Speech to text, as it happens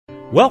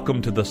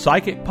Welcome to the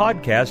Psychic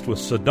Podcast with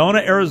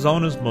Sedona,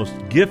 Arizona's most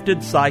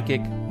gifted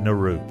psychic,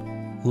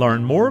 Nirup.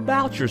 Learn more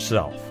about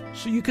yourself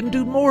so you can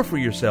do more for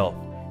yourself.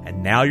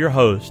 And now your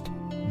host,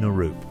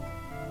 Nirup.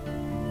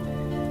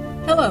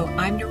 Hello,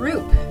 I'm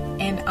Nirup,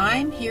 and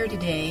I'm here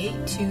today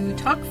to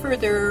talk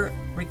further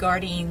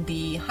regarding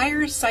the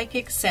higher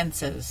psychic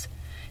senses.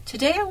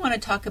 Today I want to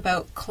talk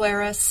about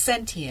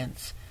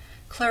clairsentience.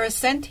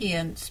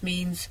 Clairsentience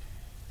means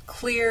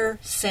clear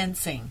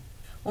sensing.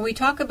 When we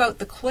talk about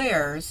the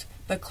clairs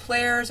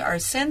are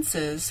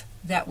senses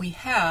that we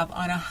have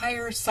on a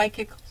higher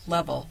psychic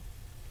level,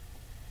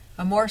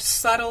 a more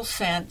subtle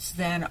sense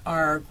than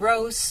our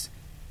gross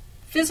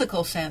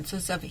physical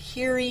senses of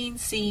hearing,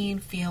 seeing,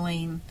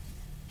 feeling,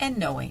 and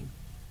knowing.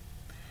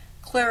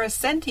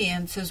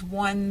 Clairsentience is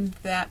one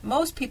that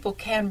most people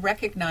can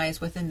recognize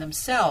within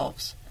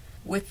themselves,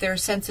 with their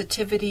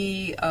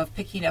sensitivity of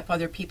picking up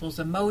other people's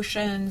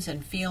emotions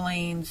and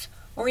feelings,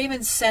 or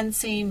even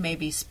sensing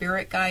maybe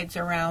spirit guides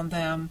around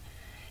them.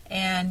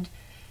 And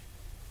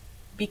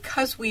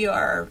because we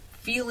are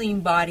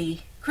feeling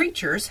body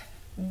creatures,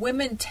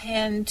 women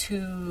tend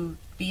to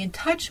be in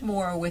touch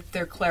more with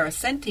their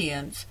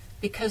clairsentience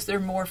because they're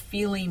more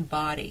feeling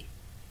body.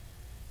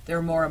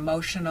 They're more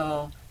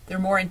emotional. They're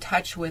more in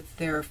touch with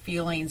their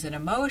feelings and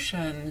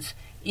emotions,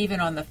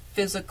 even on the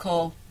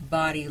physical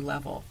body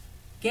level.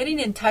 Getting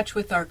in touch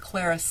with our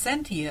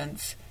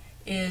clairsentience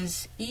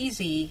is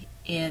easy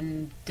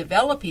in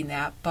developing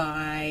that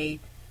by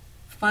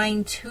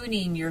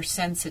fine-tuning your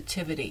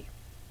sensitivity.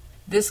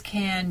 This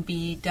can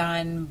be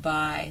done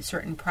by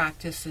certain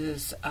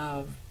practices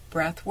of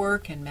breath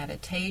work and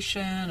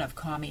meditation, of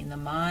calming the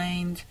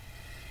mind.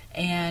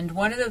 And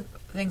one of the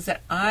things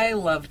that I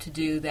love to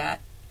do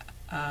that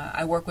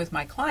I work with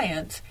my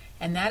clients,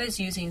 and that is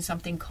using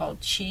something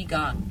called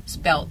Qigong,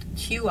 spelled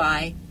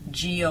Qigong.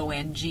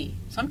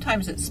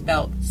 Sometimes it's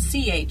spelled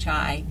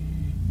Chigong.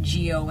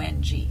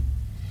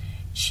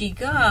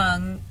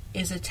 Qigong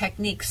is a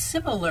technique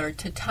similar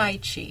to Tai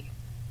Chi,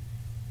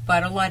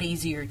 but a lot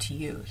easier to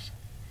use.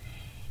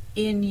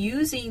 In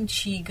using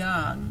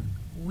Qigong,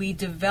 we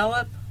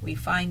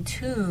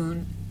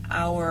fine-tune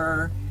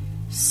our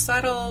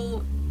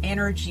subtle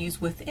energies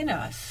within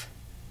us.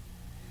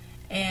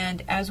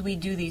 And as we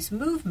do these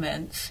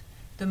movements,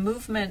 the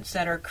movements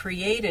that are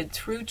created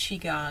through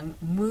Qigong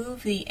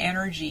move the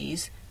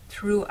energies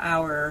through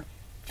our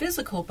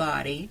physical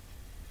body,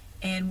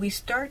 and we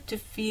start to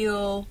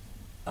feel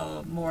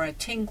more a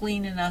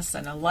tingling in us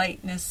and a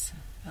lightness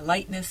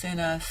in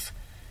us,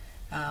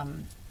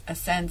 a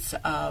sense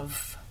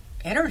of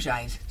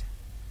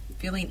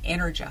feeling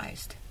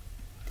energized.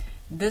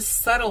 This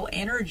subtle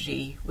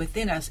energy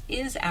within us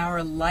is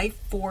our life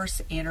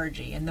force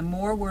energy, and the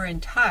more we're in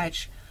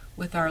touch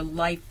with our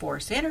life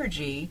force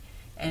energy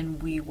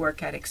and we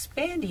work at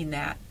expanding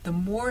that, the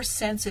more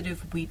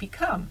sensitive we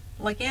become,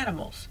 like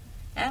animals.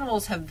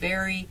 Animals have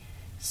very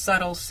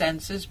subtle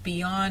senses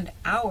beyond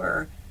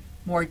our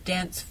more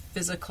dense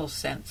physical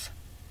sense.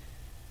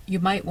 You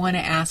might want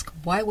to ask,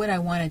 why would I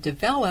want to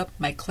develop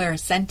my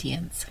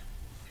clairsentience?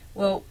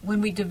 Well,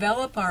 when we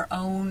develop our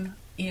own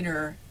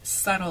inner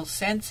subtle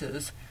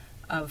senses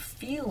of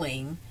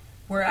feeling,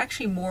 we're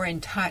actually more in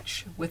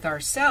touch with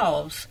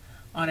ourselves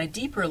on a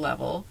deeper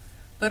level,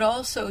 but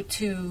also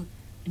to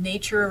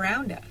nature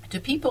around us, to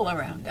people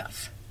around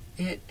us.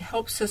 It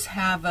helps us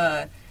have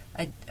a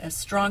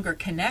stronger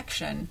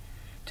connection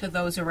to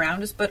those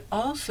around us, but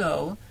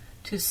also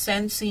to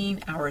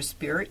sensing our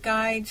spirit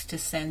guides, to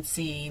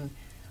sensing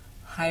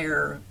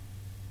higher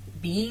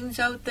beings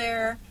out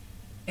there.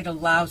 It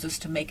allows us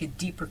to make a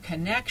deeper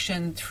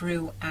connection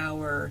through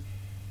our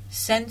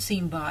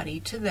sensing body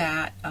to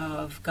that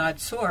of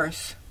God's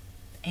source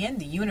and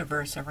the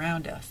universe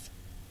around us.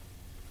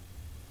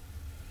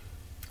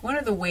 One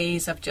of the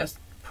ways of just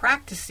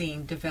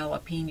practicing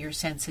developing your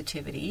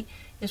sensitivity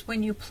is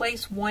when you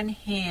place one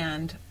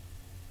hand,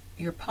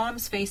 your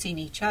palms facing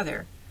each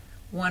other,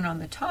 one on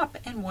the top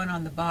and one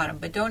on the bottom,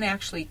 but don't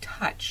actually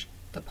touch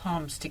the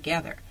palms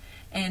together.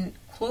 And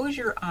close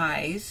your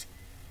eyes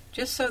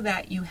just so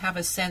that you have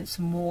a sense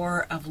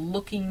more of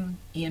looking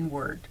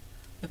inward.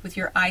 Like with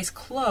your eyes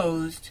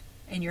closed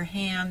and your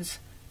hands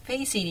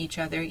facing each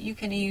other, you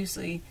can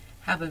easily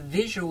have a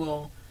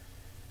visual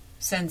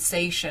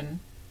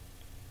sensation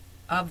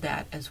of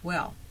that as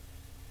well.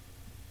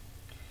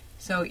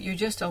 So you're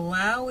just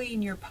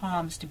allowing your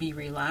palms to be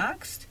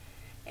relaxed,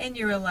 and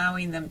you're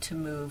allowing them to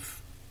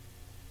move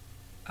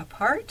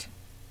apart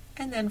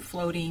and then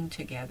floating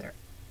together,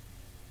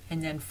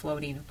 and then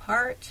floating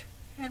apart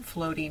and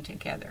floating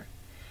together.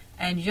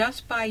 And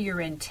just by your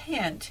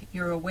intent,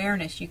 your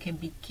awareness, you can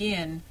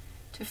begin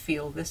to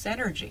feel this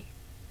energy.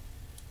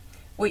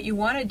 What you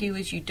want to do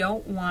is you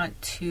don't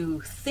want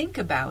to think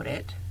about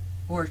it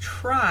or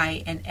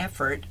try an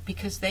effort,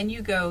 because then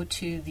you go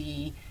to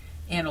the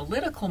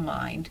analytical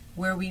mind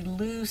where we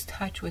lose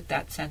touch with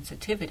that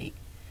sensitivity.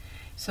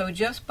 So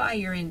just by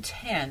your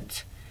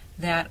intent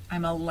that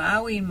I'm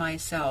allowing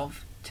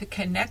myself to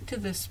connect to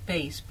the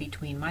space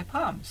between my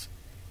palms,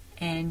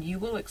 and you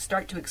will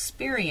start to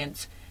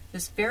experience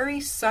this very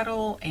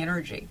subtle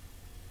energy.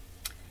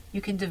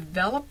 You can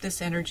develop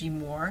this energy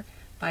more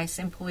by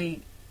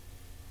simply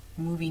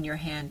moving your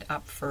hand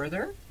up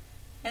further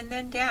and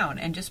then down.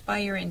 And just by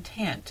your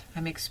intent,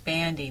 I'm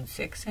expanding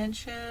 6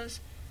 inches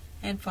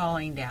and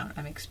falling down.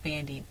 I'm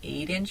expanding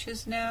 8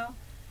 inches now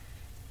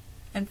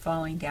and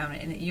falling down.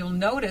 And you'll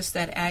notice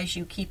that as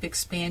you keep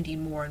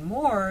expanding more and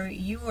more,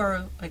 you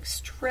are like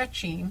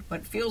stretching,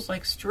 what feels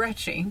like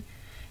stretching,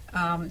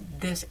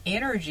 this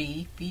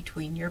energy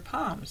between your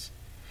palms.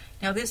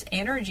 Now, this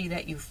energy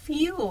that you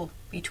feel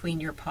between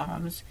your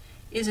palms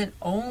isn't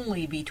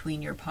only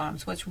between your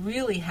palms. What's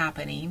really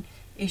happening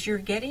is you're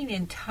getting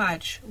in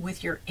touch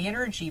with your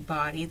energy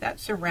body that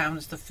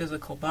surrounds the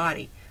physical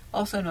body,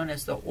 also known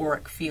as the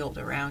auric field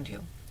around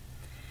you.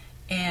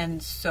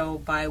 And so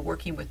by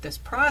working with this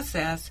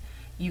process,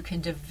 you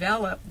can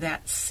develop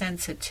that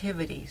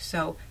sensitivity.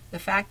 So the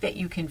fact that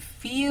you can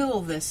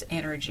feel this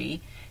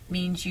energy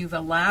means you've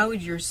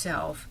allowed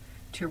yourself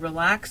to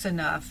relax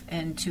enough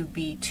and to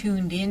be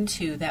tuned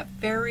into that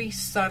very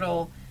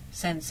subtle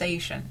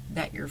sensation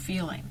that you're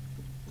feeling.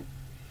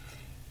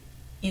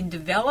 In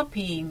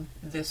developing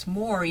this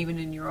more, even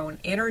in your own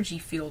energy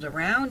field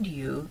around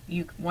you,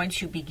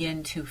 once you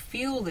begin to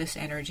feel this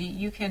energy,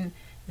 you can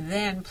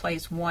then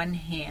place one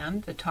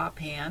hand, the top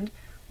hand,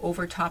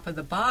 over top of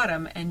the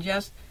bottom and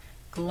just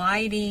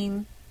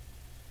gliding,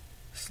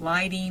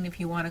 sliding if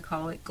you want to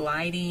call it,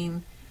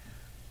 gliding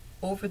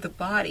over the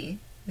body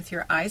with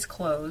your eyes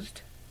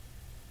closed,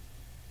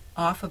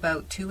 off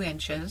about 2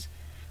 inches,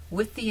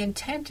 with the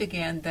intent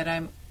again that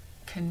I'm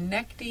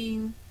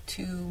connecting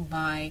to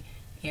my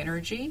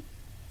energy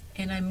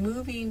and I'm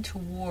moving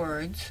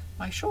towards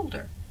my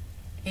shoulder.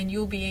 And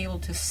you'll be able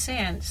to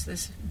sense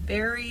this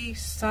very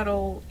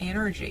subtle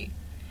energy.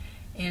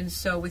 And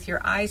so with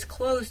your eyes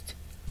closed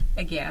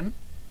again,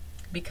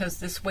 because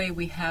this way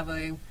we have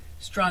a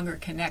stronger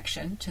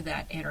connection to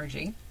that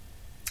energy,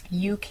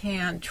 you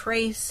can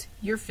trace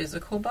your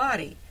physical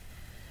body.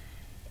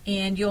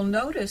 And you'll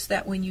notice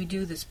that when you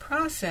do this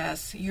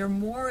process, you're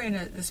more in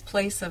this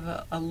place of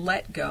a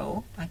let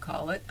go, I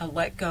call it, a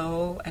let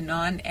go, a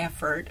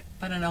non-effort,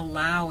 but an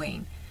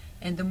allowing.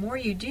 And the more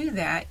you do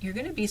that, you're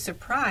going to be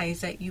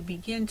surprised that you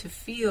begin to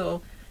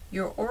feel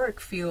your auric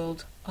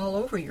field all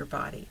over your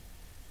body.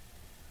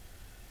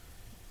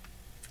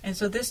 And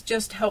so this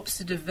just helps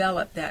to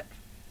develop that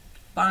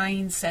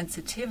fine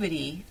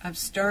sensitivity of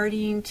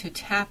starting to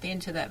tap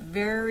into that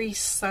very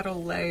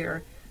subtle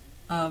layer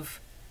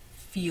of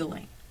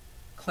feeling,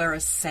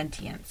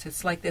 clairsentience.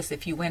 It's like this: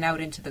 if you went out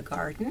into the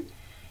garden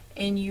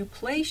and you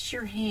placed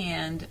your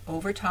hand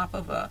over top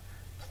of a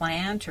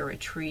plant or a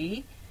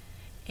tree,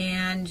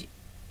 and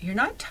you're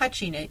not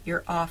touching it,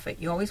 you're off it.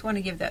 You always want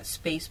to give that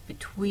space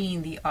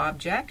between the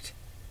object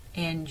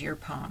and your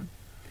palm.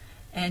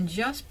 And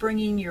just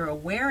bringing your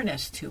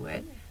awareness to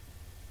it,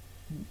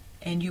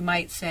 and you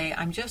might say,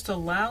 I'm just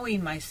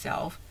allowing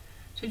myself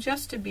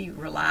to be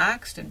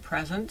relaxed and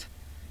present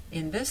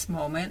in this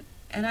moment,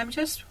 and I'm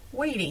just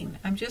waiting.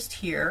 I'm just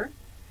here,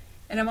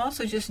 and I'm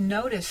also just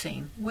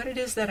noticing what it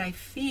is that I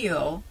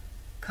feel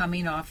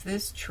coming off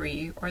this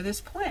tree or this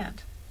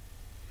plant.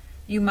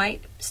 You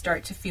might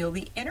start to feel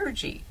the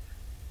energy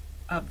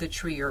of the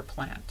tree or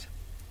plant.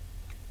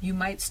 You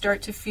might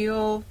start to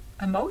feel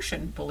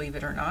emotion, believe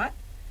it or not,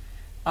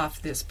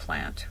 off this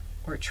plant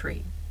or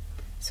tree.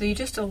 So you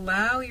just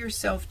allow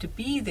yourself to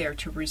be there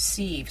to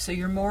receive. So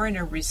you're more in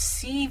a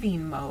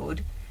receiving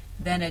mode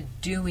than a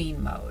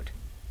doing mode.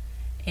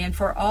 And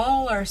for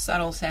all our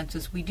subtle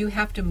senses, we do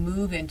have to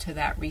move into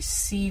that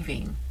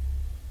receiving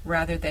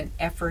rather than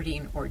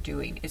efforting or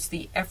doing. It's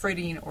the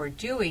efforting or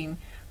doing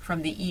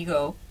from the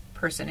ego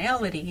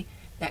personality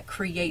that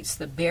creates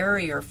the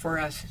barrier for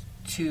us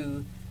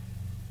to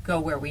go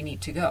where we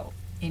need to go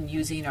in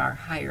using our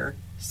higher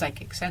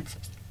psychic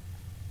senses.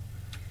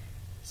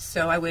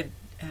 So I would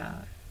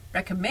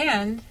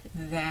recommend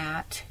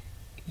that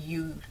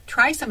you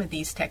try some of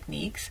these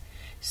techniques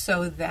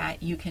so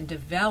that you can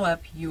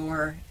develop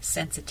your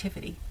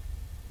sensitivity.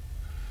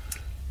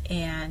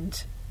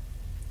 And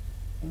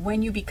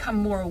when you become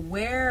more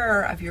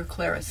aware of your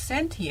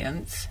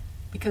clairsentience,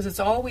 because it's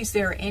always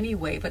there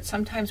anyway, but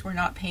sometimes we're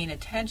not paying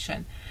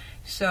attention.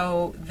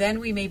 So then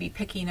we may be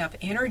picking up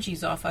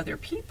energies off other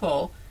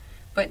people,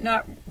 but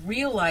not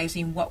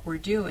realizing what we're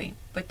doing.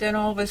 But then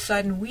all of a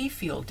sudden we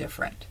feel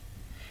different.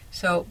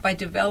 So by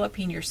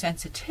developing your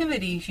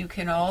sensitivities, you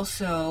can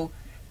also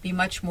be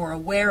much more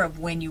aware of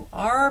when you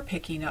are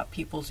picking up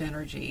people's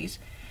energies,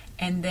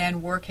 and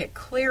then work at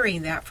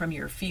clearing that from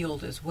your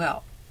field as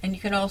well. And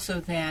you can also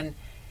then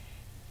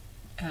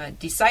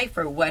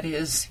decipher what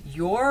is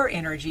your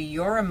energy,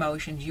 your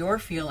emotions, your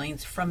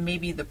feelings from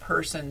maybe the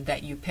person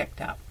that you picked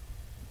up.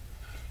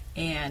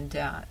 And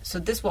so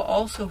this will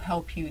also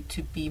help you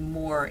to be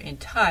more in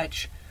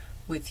touch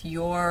with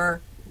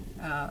your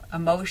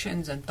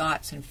emotions and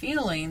thoughts and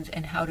feelings,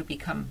 and how to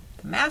become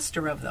the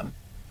master of them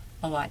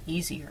a lot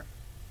easier.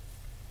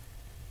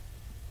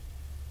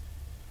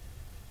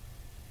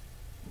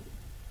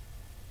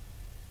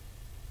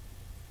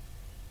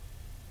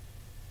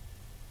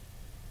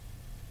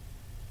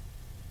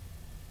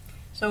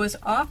 So as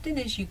often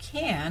as you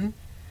can,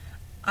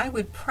 I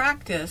would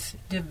practice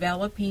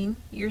developing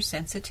your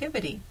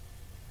sensitivity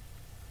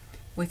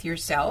with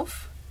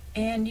yourself,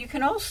 and you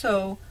can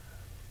also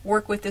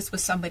work with this with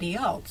somebody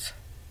else.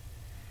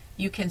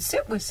 You can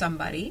sit with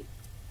somebody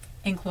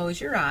and close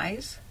your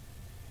eyes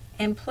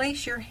and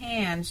place your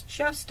hands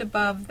just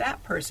above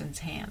that person's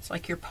hands,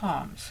 like your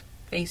palms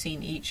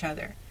facing each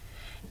other,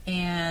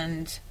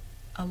 and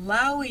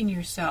allowing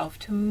yourself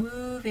to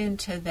move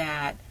into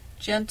that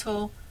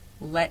gentle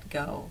let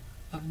go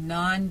of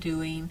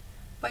non-doing,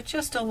 but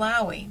just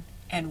allowing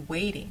and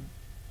waiting.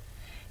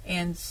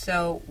 And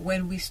so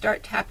when we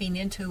start tapping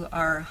into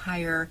our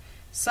higher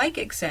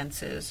psychic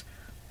senses,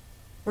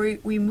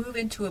 we move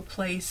into a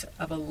place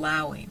of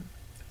allowing.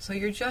 So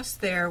you're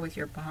just there with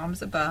your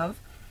palms above,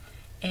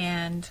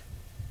 and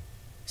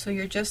so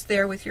you're just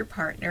there with your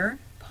partner,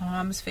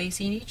 palms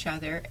facing each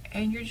other,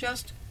 and you're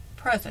just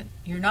present.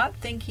 You're not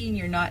thinking,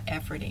 you're not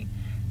efforting.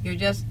 You're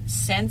just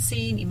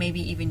sensing maybe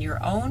even your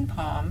own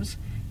palms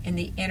and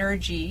the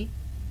energy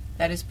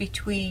that is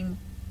between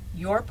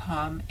your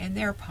palm and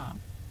their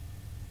palm.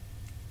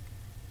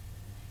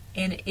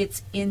 And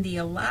it's in the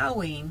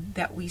allowing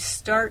that we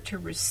start to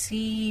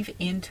receive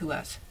into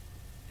us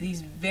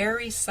these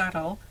very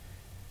subtle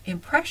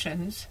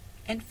impressions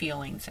and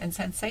feelings and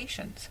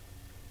sensations.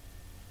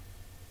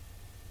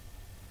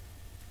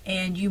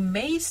 And you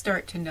may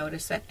start to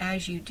notice that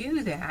as you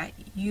do that,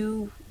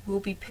 you will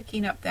be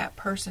picking up that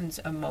person's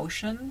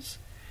emotions.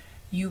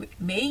 You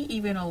may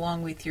even,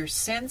 along with your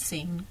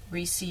sensing,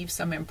 receive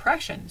some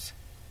impressions,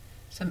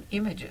 some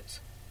images.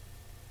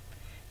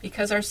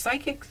 Because our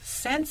psychic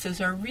senses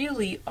are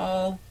really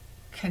all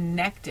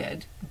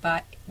connected,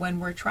 but when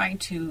we're trying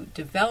to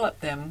develop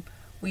them,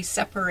 we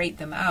separate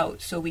them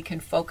out so we can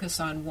focus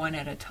on one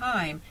at a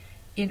time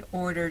in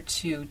order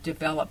to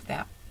develop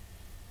that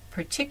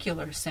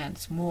particular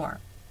sense more.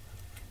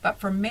 But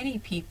for many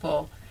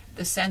people,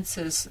 the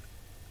senses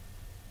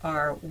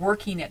are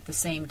working at the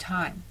same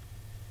time.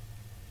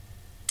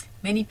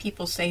 Many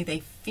people say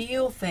they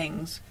feel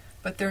things,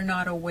 but they're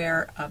not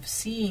aware of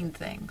seeing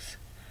things.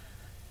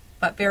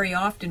 But very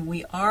often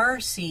we are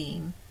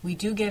seeing, we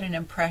do get an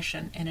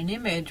impression and an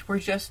image, we're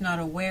just not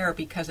aware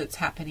because it's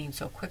happening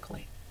so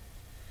quickly.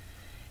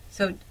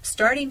 So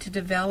starting to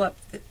develop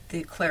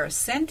the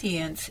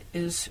clairsentience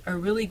is a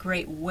really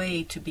great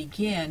way to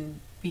begin,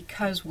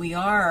 because we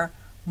are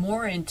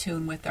more in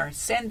tune with our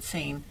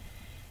sensing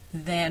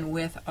than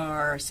with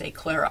our, say,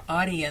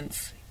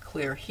 clairaudience,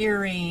 clear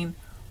hearing,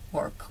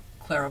 or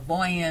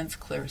clairvoyance,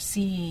 clear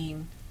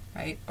seeing,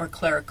 right? Or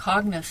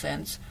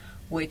claircognizance,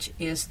 which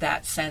is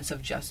that sense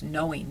of just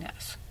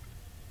knowingness.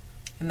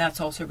 And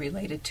that's also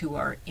related to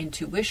our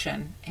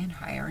intuition and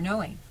higher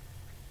knowing.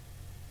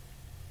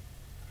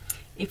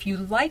 If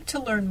you'd like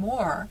to learn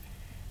more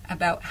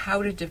about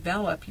how to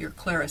develop your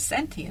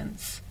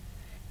clairsentience,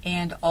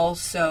 and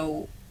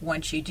also,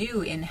 once you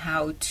do, in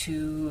how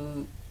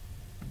to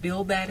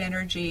build that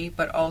energy,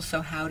 but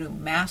also how to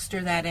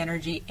master that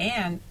energy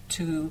and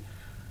to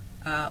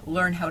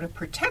learn how to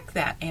protect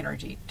that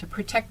energy, to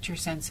protect your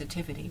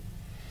sensitivity,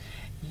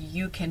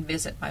 you can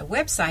visit my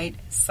website,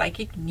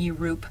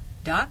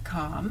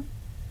 psychicnirup.com,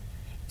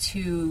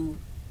 to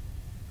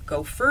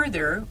go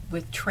further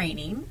with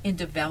training in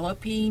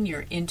developing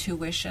your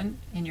intuition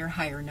and your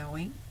higher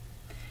knowing,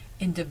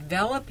 in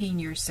developing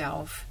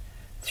yourself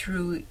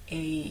through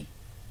a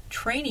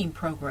training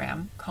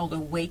program called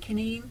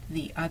Awakening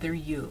the Other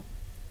You.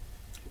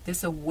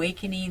 This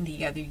Awakening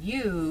the Other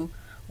You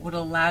would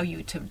allow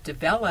you to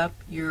develop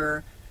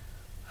your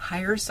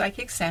higher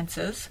psychic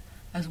senses,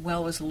 as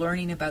well as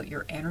learning about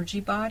your energy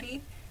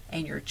body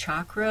and your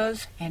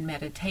chakras and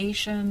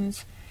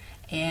meditations,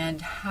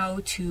 and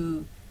how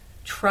to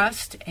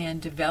trust and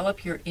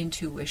develop your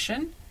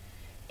intuition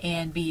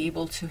and be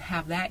able to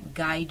have that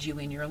guide you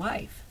in your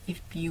life. If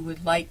you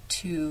would like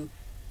to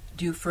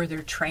do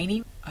further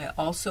training, I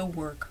also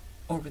work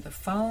over the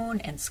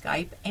phone and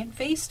Skype and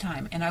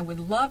FaceTime, and I would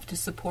love to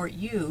support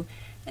you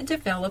in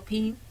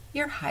developing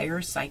your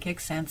higher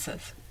psychic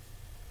senses.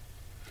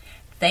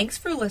 Thanks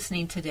for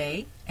listening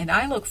today, and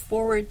I look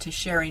forward to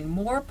sharing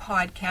more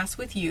podcasts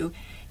with you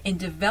in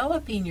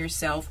developing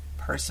yourself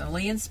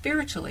personally and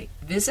spiritually.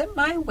 Visit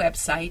my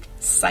website,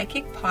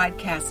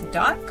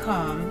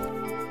 psychicpodcast.com.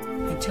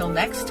 Until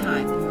next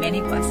time,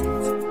 many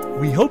blessings.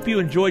 We hope you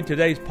enjoyed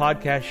today's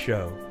podcast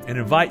show and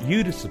invite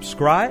you to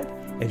subscribe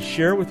and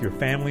share with your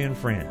family and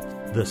friends.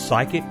 The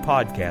Psychic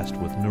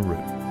Podcast with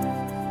Nirup.